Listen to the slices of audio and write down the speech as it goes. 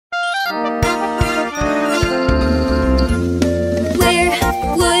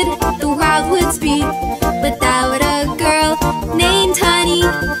without a girl named Hanni.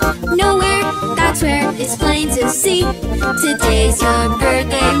 Nowhere, that's where it's plain to see. Today's your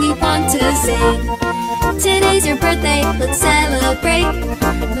birthday, we want to sing. Today's your birthday, let's celebrate.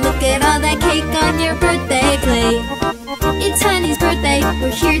 Look at all that cake on your birthday plate. It's Hanni's birthday,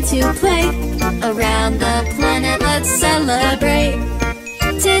 we're here to play. Around the planet, let's celebrate.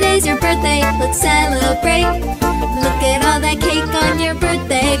 Today's your birthday, let's celebrate. Look at all that cake on your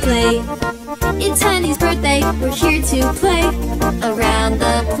birthday plate. It's Hanni's birthday, we're here to play. Around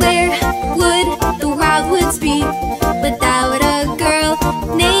the where would the wild woods be without a girl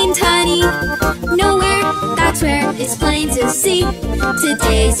named Hanni? Nowhere, that's where it's plain to see.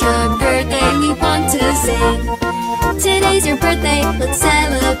 Today's your birthday, we want to sing. Today's your birthday, let's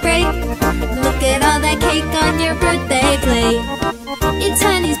celebrate. Look at all that cake on your birthday plate. It's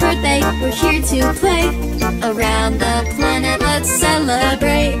Hanni's birthday, we're here to play. Around the planet, let's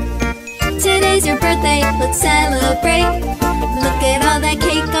celebrate. Today's your birthday, let's celebrate. Look at all that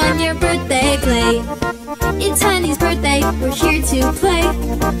cake on your birthday plate. It's Hanni's birthday, we're here to play.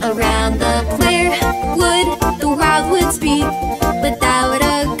 Around the where would the wild woods be without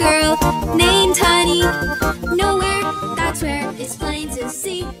a girl named Hanni? Nowhere, that's where it's plain to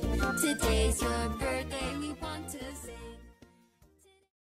see. Today's your birthday.